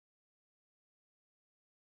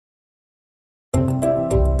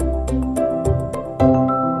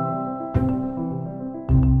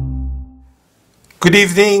Good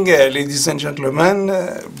evening, ladies and gentlemen.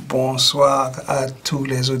 Bonsoir à tous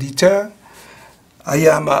les auditeurs. I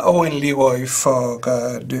am Owen Leroy for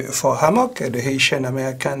HAMOC, the Haitian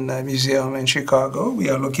American Museum in Chicago.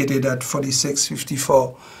 We are located at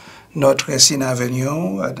 4654 North Racine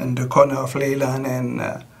Avenue, in the corner of Leyland and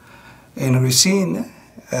Racine.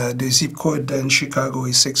 The zip code in Chicago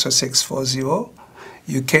is 60640.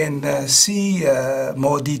 You can see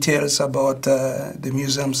more details about the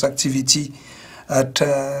museum's activity at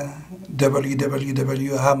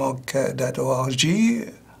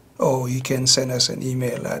www.hamoc.org, or you can send us an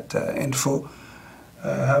email at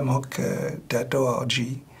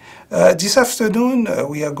info@hamoc.org. This afternoon,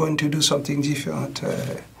 we are going to do something different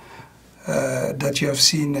that you have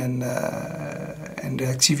seen in the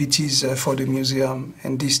activities for the museum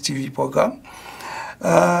and this TV program.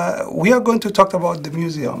 We are going to talk about the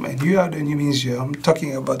museum, and you are the new museum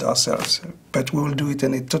talking about ourselves, but we will do it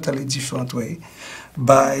in a totally different way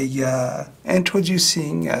by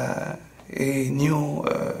introducing a new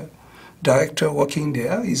director working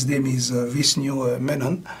there. His name is Vishnu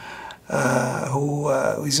Menon, who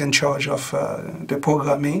is in charge of the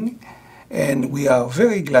programming, and we are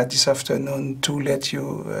very glad this afternoon to let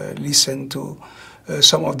you listen to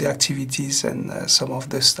some of the activities and some of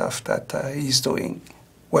the stuff that he's doing.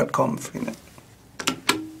 Welcome, Frina.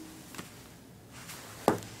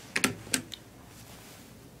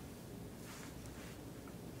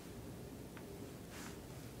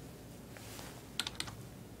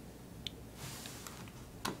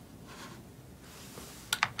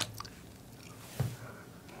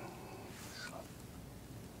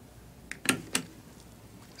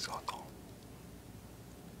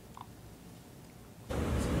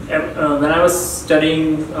 When I was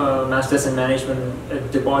studying Masters in Management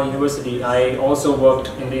at DePaul University, I also worked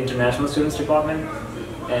in the International Students Department.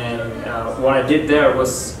 And what I did there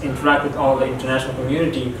was interact with all the international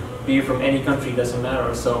community, be it from any country, doesn't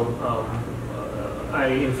matter. So I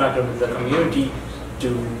interacted with the community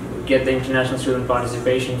to get the international student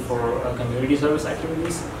participation for community service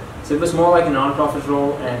activities. So it was more like a non-profit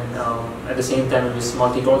role, and at the same time it was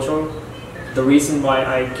multicultural. The reason why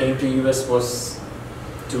I came to US was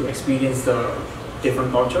to experience the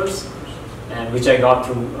different cultures, and which I got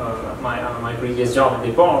through my previous job at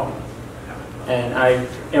DePaul. And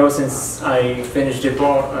ever since I finished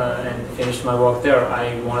DePaul and finished my work there,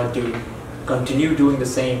 I wanted to continue doing the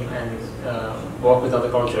same and work with other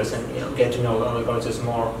cultures and get to know the other cultures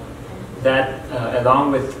more. That,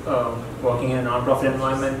 along with working in a nonprofit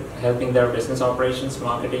environment, helping their business operations,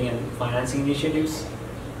 marketing, and financing initiatives,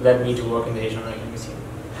 led me to work in the Haitian American Museum.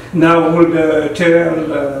 Now, would Terrell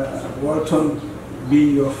Walton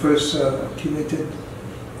be your first curated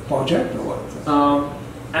project, or what?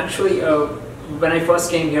 Actually, when I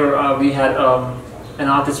first came here, we had an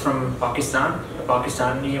artist from Pakistan, a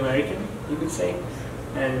Pakistani American, you could say,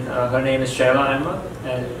 and her name is Shaila Ahmed,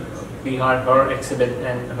 and we had her exhibit,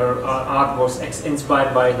 and her art was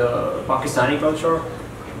inspired by the Pakistani culture,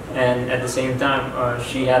 and at the same time,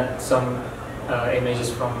 she had some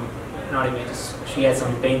images from, not images, she had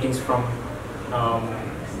some paintings from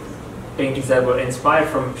paintings that were inspired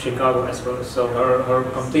from Chicago as well. So her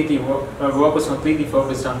work was completely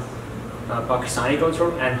focused on Pakistani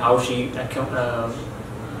culture and how she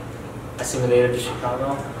assimilated to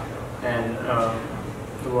Chicago and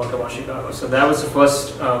the work about Chicago. So that was the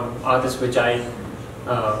first artist which I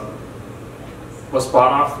was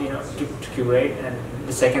part of, to curate. And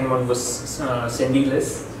the second one was Cindy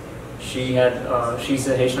Liz. She's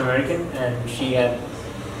a Haitian American, and she had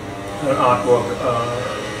her artwork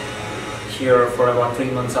here for about 3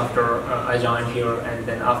 months after I joined here, and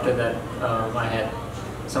then after that I had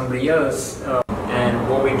somebody else. And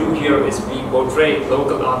what we do here is we portray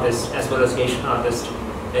local artists as well as Haitian artists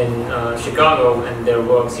in Chicago and their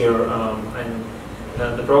works here. And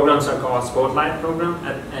the programs are called Spotlight Program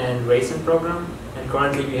and Racing Program. And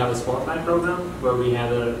currently we have a Spotlight Program where we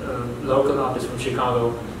have a local artist from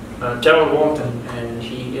Chicago, Terrell Walton, and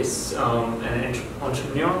he is an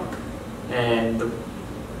entrepreneur. And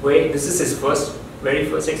this is his very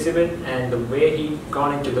first exhibit, and the way he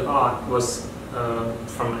got into the art was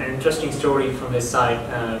from an interesting story from his side.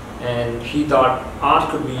 And he thought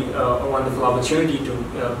art could be a wonderful opportunity to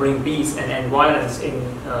bring peace and end violence in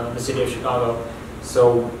the city of Chicago.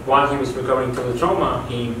 So while he was recovering from the trauma,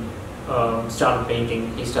 he started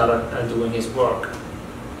painting, he started doing his work.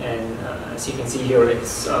 And as you can see here,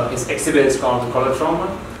 his exhibit is called Color Trauma.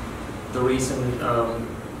 The reason,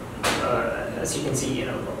 as you can see,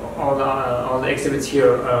 all the exhibits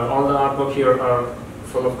here, all the artwork here are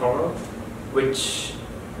full of color, which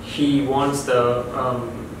he wants the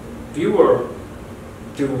viewer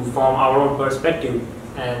to form our own perspective,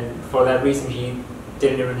 and for that reason he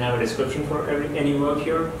didn't even have a description for any work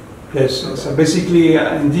here. Yes, so basically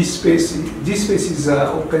in this space is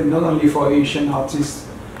open not only for Asian artists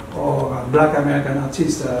or Black American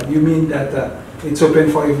artists. You mean that it's open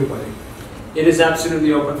for everybody? It is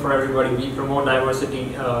absolutely open for everybody. We promote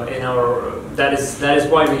diversity in our. That is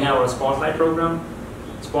why we have our spotlight program.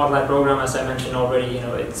 Spotlight program, as I mentioned already,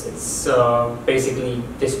 it's basically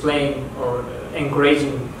displaying or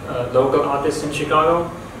encouraging local artists in Chicago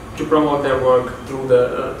to promote their work through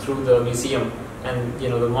the museum. And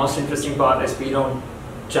the most interesting part is we don't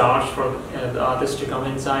charge for the artists to come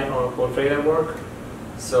inside or portray their work.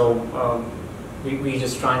 So we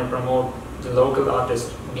just try and promote the local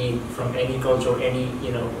artists, be from any culture,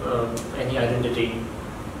 any identity.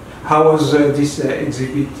 How was this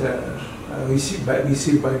exhibit received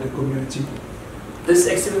by the community? This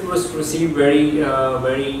exhibit was received very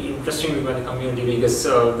interestingly by the community, because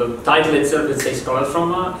the title itself, it says "Colors from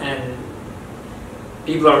Ma," and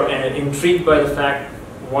people are intrigued by the fact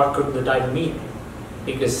what could the title mean,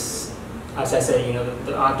 because as I said,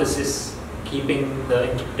 the artist is keeping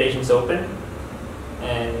the interpretations open,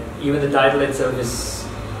 and even the title itself is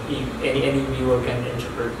any viewer can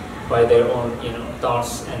interpret by their own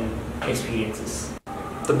thoughts and experiences.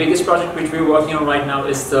 The biggest project which we're working on right now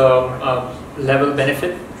is the Level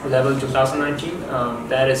Benefit, Level 2019.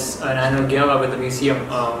 That is an annual gala with the museum,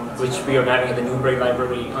 which we are having at the Newbury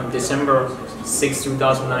Library on December 6,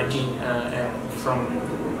 2019, and from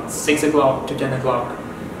 6 o'clock to 10 o'clock.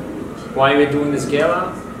 Why we're doing this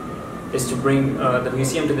gala is to bring the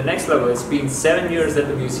museum to the next level. It's been 7 years that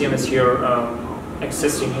the museum is here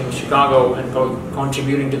existing in Chicago and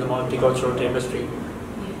contributing to the multicultural tapestry.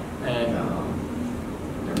 And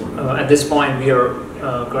at this point, we are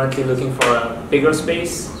currently looking for a bigger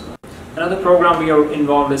space. Another program we are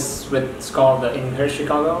involved it's called the Inherit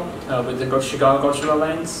Chicago with the Chicago Cultural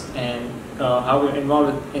Alliance. And how we're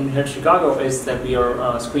involved with Inherit Chicago is that we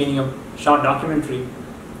are screening a short documentary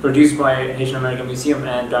produced by Haitian American Museum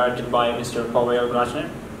and directed by Mr. Pavel Glachner.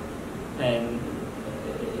 And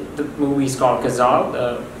the movie is called Kazal,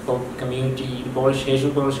 the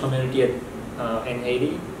Haitian Polish community in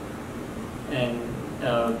Haiti. And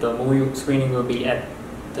the movie screening will be at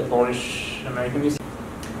the Polish American Museum.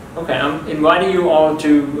 Okay, I'm inviting you all to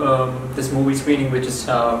this movie screening, which is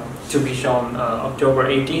to be shown October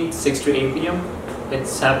 18th, 6 to 8 p.m.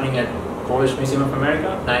 It's happening at Polish Museum of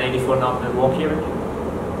America, 984 North Milwaukee Avenue.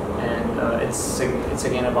 And it's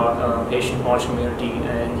again about Haitian Polish community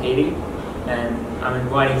in Haiti. And I'm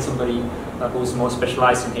inviting somebody who's more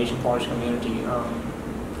specialized in Haitian Polish community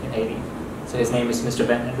in Haiti. So his name is Mr.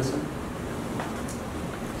 Ben Henderson.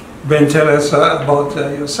 Ben, tell us about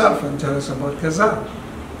yourself and tell us about Kazal.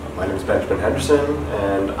 My name is Benjamin Henderson,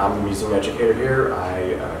 and I'm a museum educator here.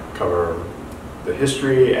 I cover the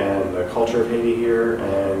history and the culture of Haiti here,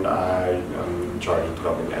 and I am in charge of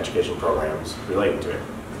developing education programs relating to it.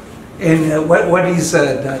 And what is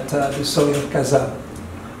the story of Kazal?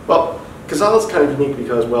 Well, Kazal is kind of unique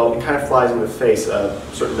because, well, it kind of flies in the face of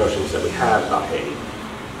certain notions that we have about Haiti.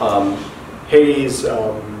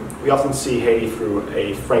 We often see Haiti through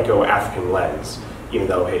a Franco-African lens, even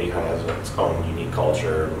though Haiti kind of has its own unique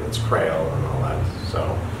culture and its Creole and all that.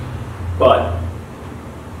 So, but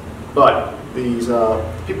these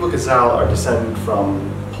people of Kazal are descended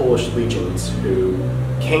from Polish legions who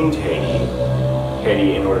came to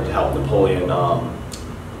Haiti in order to help Napoleon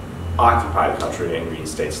occupy the country and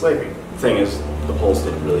reinstate slavery. The thing is, the Poles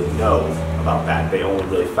didn't really know about that. They only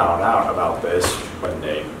really found out about this when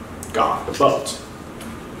they got off the boat.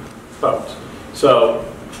 So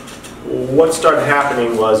what started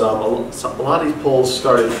happening was a lot of these Poles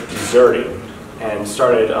started deserting and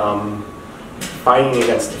started fighting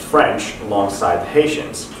against the French alongside the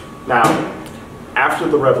Haitians. Now, after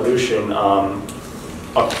the revolution,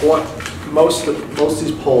 most of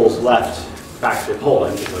these Poles left back to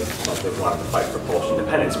Poland because they wanted to fight for Polish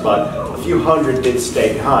independence, but a few hundred did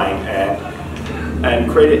stay behind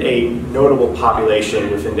and created a notable population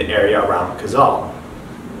within the area around Kazal.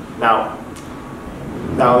 Now,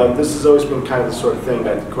 this has always been kind of the sort of thing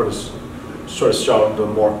that sort of shown the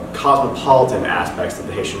more cosmopolitan aspects of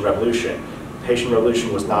the Haitian Revolution. The Haitian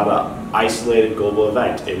Revolution was not an isolated global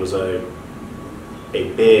event. It was a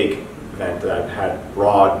big event that had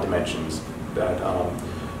broad dimensions, that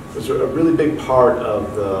was a really big part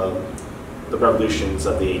of the revolutions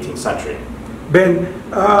of the 18th century. Ben,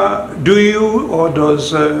 do you or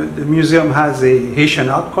does the museum has a Haitian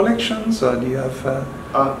art collections, or do you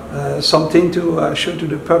have something to show to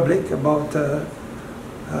the public about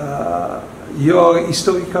your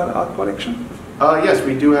historical art collection? Yes,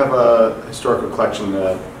 we do have a historical collection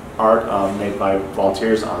of art made by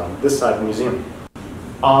volunteers on this side of the museum.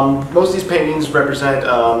 Most of these paintings represent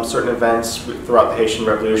certain events throughout the Haitian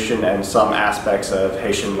Revolution and some aspects of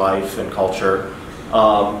Haitian life and culture.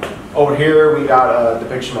 Over here we got a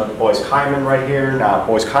depiction of Bois Caiman right here. Now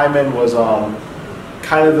Bois Caiman was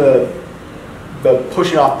kind of the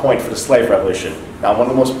pushing off point for the slave revolution. Now one of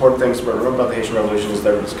the most important things to remember about the Haitian Revolution is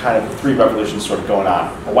there was kind of three revolutions sort of going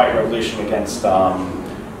on. A white revolution against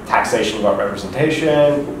taxation without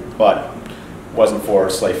representation, but wasn't for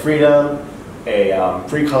slave freedom. A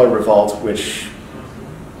three-color revolt, which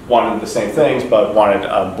wanted the same things, but wanted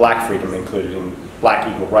black freedom included in, black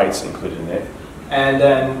equal rights included in it. And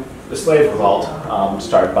then the slave revolt,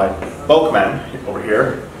 started by boatmen over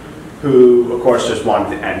here, who, of course, just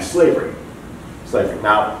wanted to end slavery.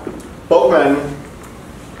 Now, boatmen,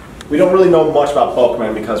 we don't really know much about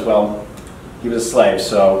boatmen because, well, he was a slave,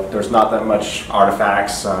 so there's not that much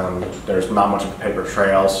artifacts, there's not much of a paper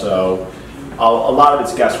trail, so a lot of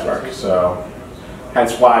it's guesswork. So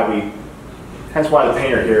hence why the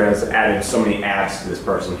painter here has added so many abs to this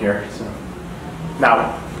person here. So.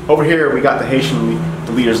 Now, over here we got the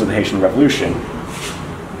leaders of the Haitian Revolution.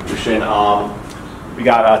 We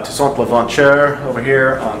got Toussaint Louverture over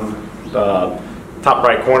here on the top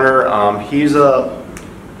right corner.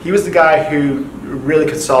 He was the guy who really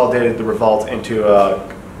consolidated the revolt into a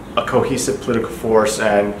cohesive political force,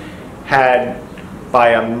 and had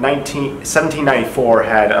by 1794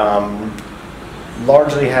 had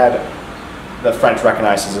largely had the French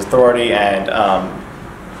recognized his authority, and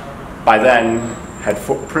by then had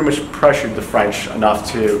pretty much pressured the French enough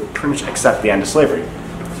to pretty much accept the end of slavery.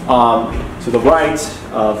 To the right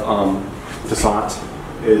of Toussaint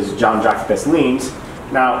is Jean-Jacques Dessalines.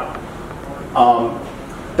 Now,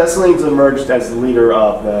 Dessalines emerged as the leader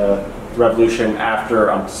of the revolution after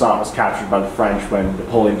Toussaint was captured by the French when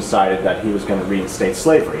Napoleon decided that he was going to reinstate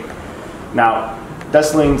slavery. Now,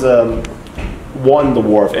 Dessalines won the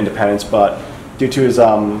War of Independence, but due to his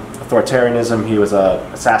authoritarianism, he was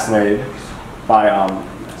assassinated by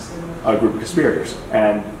a group of conspirators.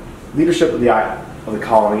 And leadership of the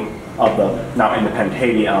colony, of the now independent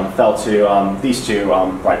Haiti, fell to these two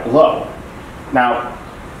right below. Now,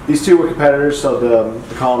 these two were competitors, so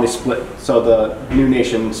the colony split, so the new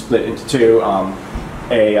nation split into two.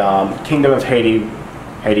 A Kingdom of Haiti,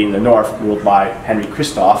 Haiti in the north, ruled by Henry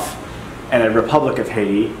Christophe, and a Republic of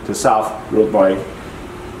Haiti to the south, ruled by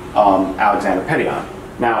Alexander Pétion.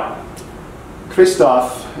 Now,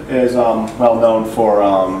 Christophe is well known for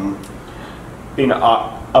being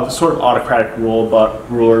a sort of autocratic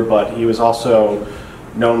ruler, but he was also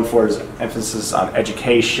known for his emphasis on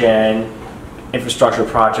education, infrastructure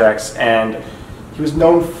projects, and he was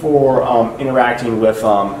known for interacting with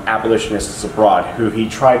abolitionists abroad, who he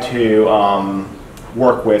tried to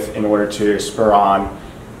work with in order to spur on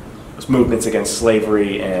movements against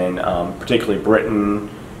slavery in particularly Britain,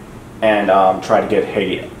 and try to get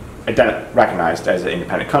Haiti recognized as an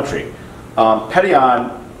independent country.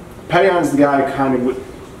 Pétion is the guy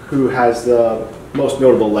who has the most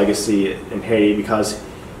notable legacy in Haiti, because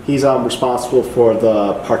he's responsible for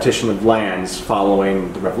the partition of lands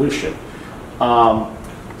following the revolution.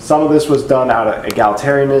 Some of this was done out of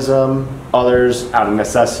egalitarianism, others out of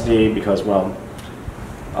necessity, because, well,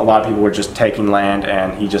 a lot of people were just taking land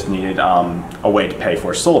and he just needed a way to pay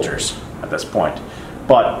for soldiers at this point.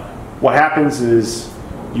 But what happens is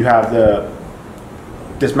you have the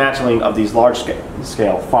dismantling of these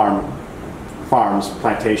large-scale farms,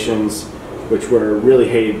 plantations, which were really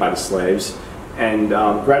hated by the slaves, and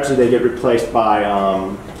gradually they get replaced by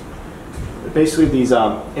basically these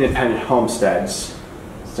independent homesteads,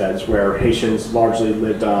 where Haitians largely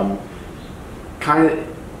lived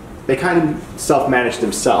they kind of self-managed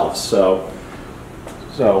themselves. So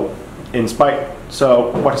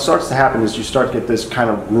what starts to happen is you start to get this kind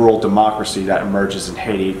of rural democracy that emerges in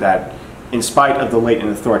Haiti, that in spite of the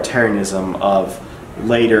latent authoritarianism of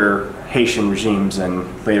later Haitian regimes and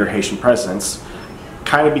later Haitian presidents,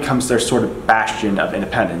 kind of becomes their sort of bastion of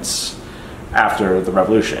independence after the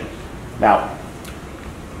revolution. Now,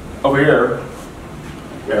 over here,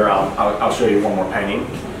 I'll show you one more painting.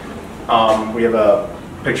 We have a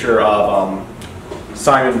picture of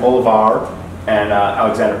Simon Bolivar and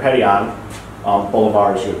Alexander Pétion.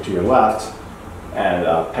 Bolivar is to your left, and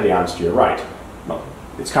Pétion is to your right. Well,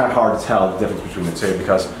 it's kind of hard to tell the difference between the two,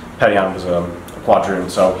 because Pétion was a quadroon,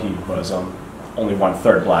 so he was only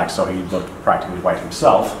 1/3 black, so he looked practically white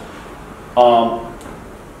himself.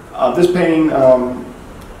 This painting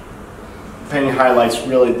highlights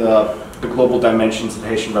really the global dimensions of the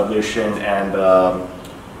Haitian Revolution, and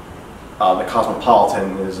the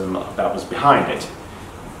cosmopolitanism that was behind it.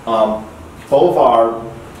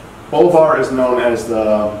 Bolivar is known as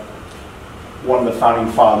one of the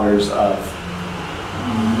founding fathers of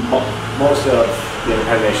most of the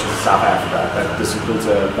independent nations of South Africa. This includes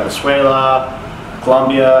Venezuela,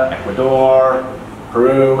 Colombia, Ecuador,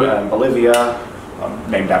 Peru, and Bolivia,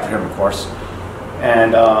 named after him, of course.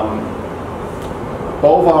 And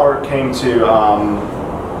Bolivar came to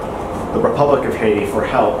the Republic of Haiti for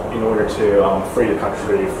help in order to free the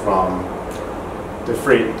country to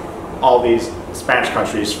free all these Spanish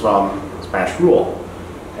countries from Spanish rule.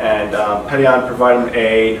 And Pétion provided them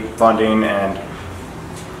aid, funding, and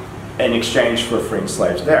in exchange for freeing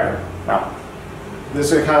slaves there. Now,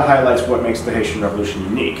 this kind of highlights what makes the Haitian Revolution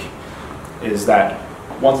unique, is that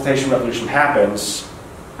once the Haitian Revolution happens,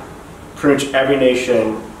 pretty much every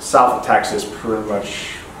nation south of Texas,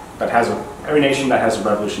 every nation that has a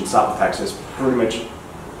revolution south of Texas pretty much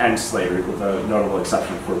ends slavery, with a notable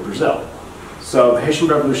exception for Brazil. So the Haitian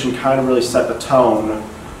Revolution kind of really set the tone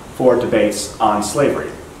for debates on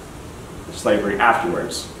slavery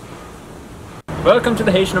afterwards. Welcome to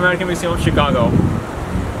the Haitian American Museum of Chicago.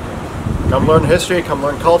 Come learn history, come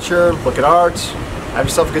learn culture, look at art, have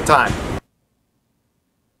yourself a good time.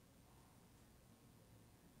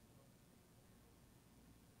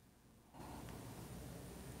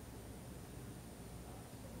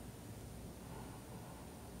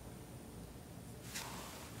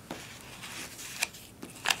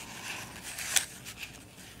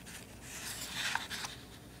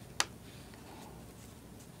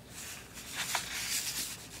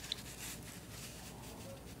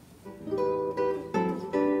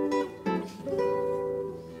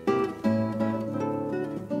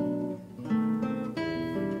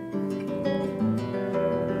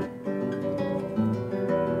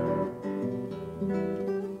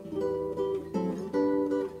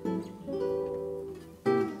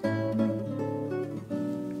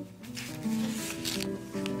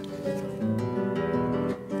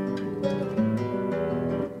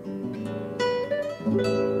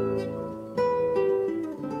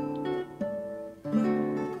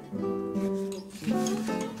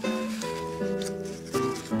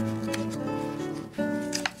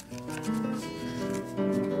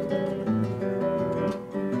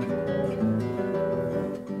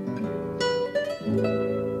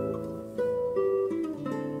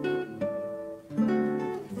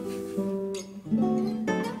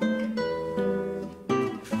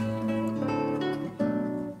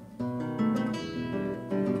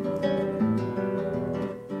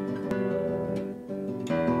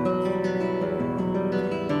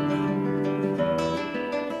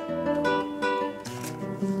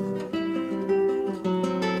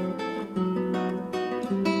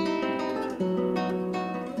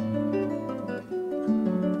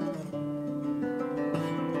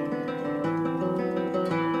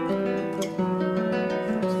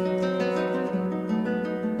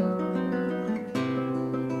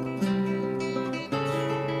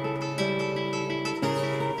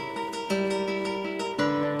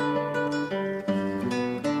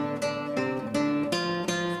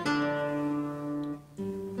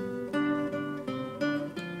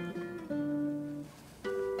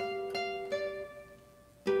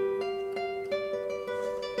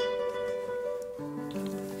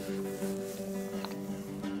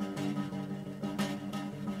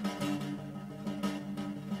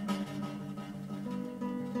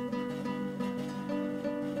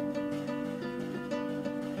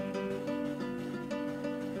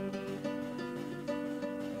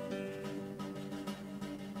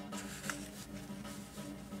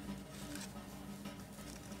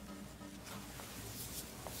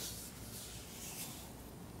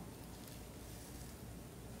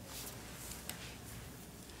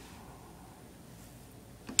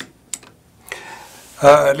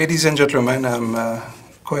 Ladies and gentlemen, I'm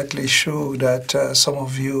quietly sure that some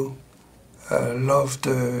of you loved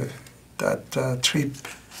that trip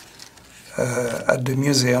at the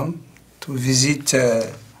museum to visit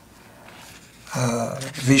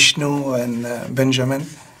Vishnu and Benjamin.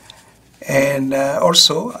 And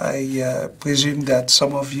also, I presume that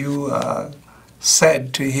some of you are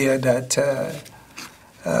sad to hear that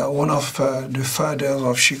one of the fathers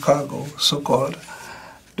of Chicago, so-called,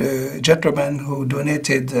 the gentleman who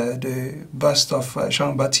donated the bust of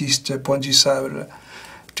Jean-Baptiste Point du Sable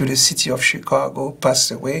to the city of Chicago,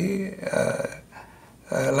 passed away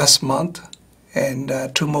last month. And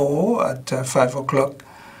tomorrow at 5 o'clock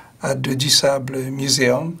at the Du Sable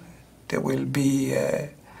Museum, there will be a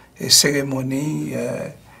ceremony,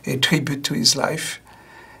 a tribute to his life.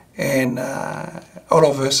 And all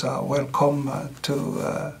of us are welcome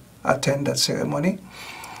to attend that ceremony.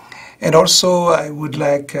 And also, I would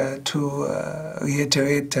like to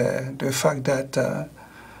reiterate the fact that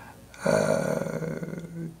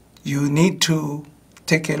you need to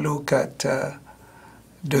take a look at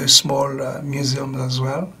the small museums as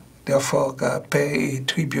well. Therefore, pay a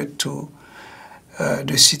tribute to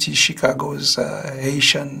the city Chicago's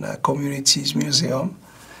Haitian Communities Museum.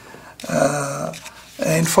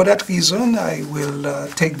 And for that reason, I will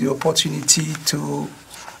take the opportunity to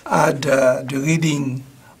add the reading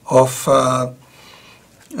of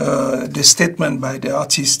the statement by the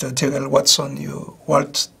artist Terrell Walton.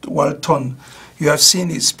 You have seen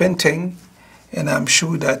his painting, and I'm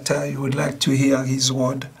sure that you would like to hear his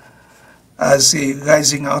word. As a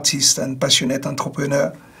rising artist and passionate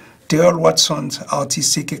entrepreneur, Terrell Watson's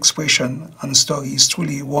artistic expression and story is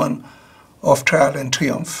truly one of trial and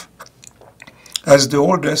triumph. As the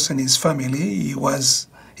oldest in his family,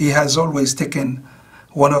 he has always taken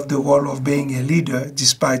one of the role of being a leader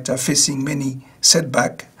despite facing many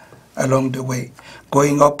setbacks along the way.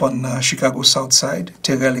 Growing up on Chicago South Side,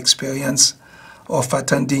 Terrell experience of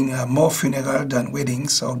attending more funerals than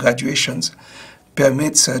weddings or graduations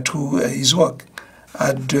permits through his work.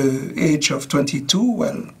 At the age of 22,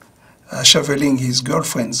 while shoveling his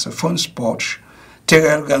girlfriend's front porch,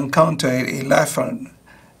 Terrell encountered a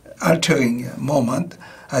life-altering moment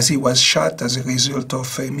as he was shot as a result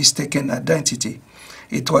of a mistaken identity.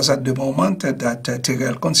 It was at the moment that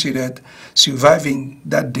Terrell considered surviving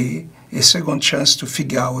that day a second chance to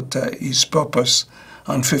figure out his purpose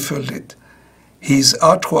and fulfill it. His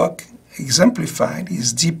artwork exemplified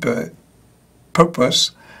his deeper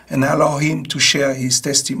purpose and allowed him to share his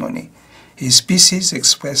testimony. His pieces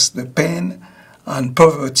express the pain and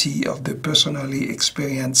poverty of the personally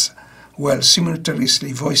experienced while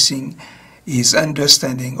simultaneously voicing his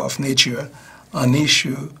understanding of nature and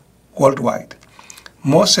issue worldwide.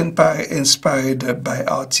 Most inspired by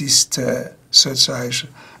artists such as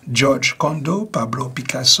George Condo, Pablo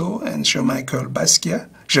Picasso, and Jean-Michel Basquiat,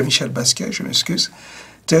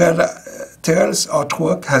 Terrell's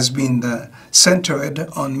artwork has been centered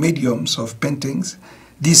on mediums of paintings,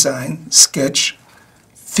 design, sketch,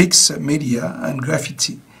 fixed media, and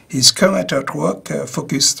graffiti. His current artwork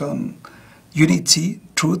focused on unity,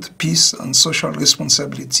 truth, peace, and social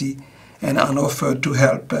responsibility, and an offer to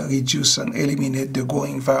help reduce and eliminate the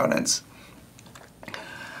growing violence.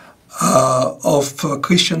 Of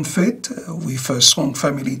Christian faith with strong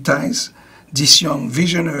family ties, this young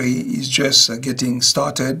visionary is just getting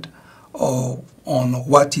started on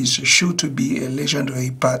what is sure to be a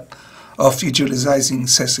legendary path of utilizing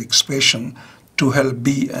self-expression to help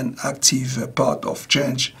be an active part of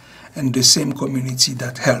change and the same community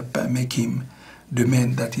that helped make him the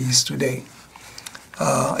man that he is today.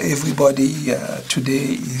 Everybody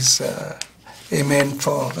today is a man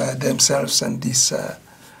for themselves and this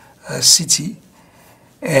city,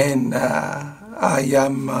 and I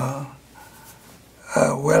am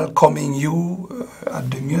welcoming you at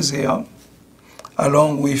the museum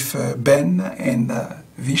along with Ben and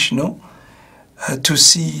Vishnu to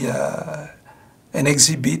see an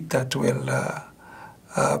exhibit that will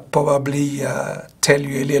probably tell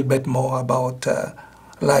you a little bit more about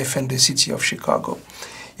life in the city of Chicago.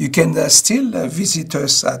 You can still visit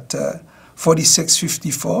us at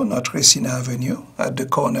 4654 North Racine Avenue at the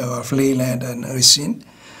corner of Leyland and Racine.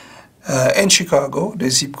 In Chicago, the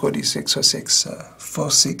zip code is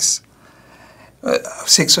 60640.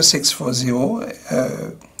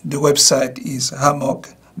 The website is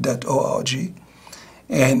hammock.org.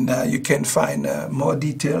 And you can find more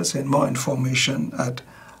details and more information at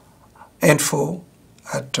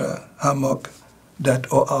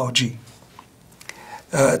info@hammock.org.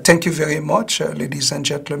 Thank you very much, ladies and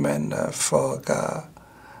gentlemen, for the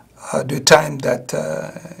time that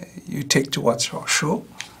you take to watch our show.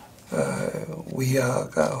 We are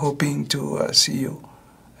hoping to see you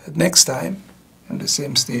next time on the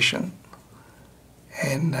same station.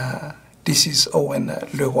 And this is Owen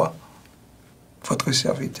Leroy, votre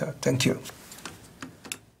serviteur. Thank you.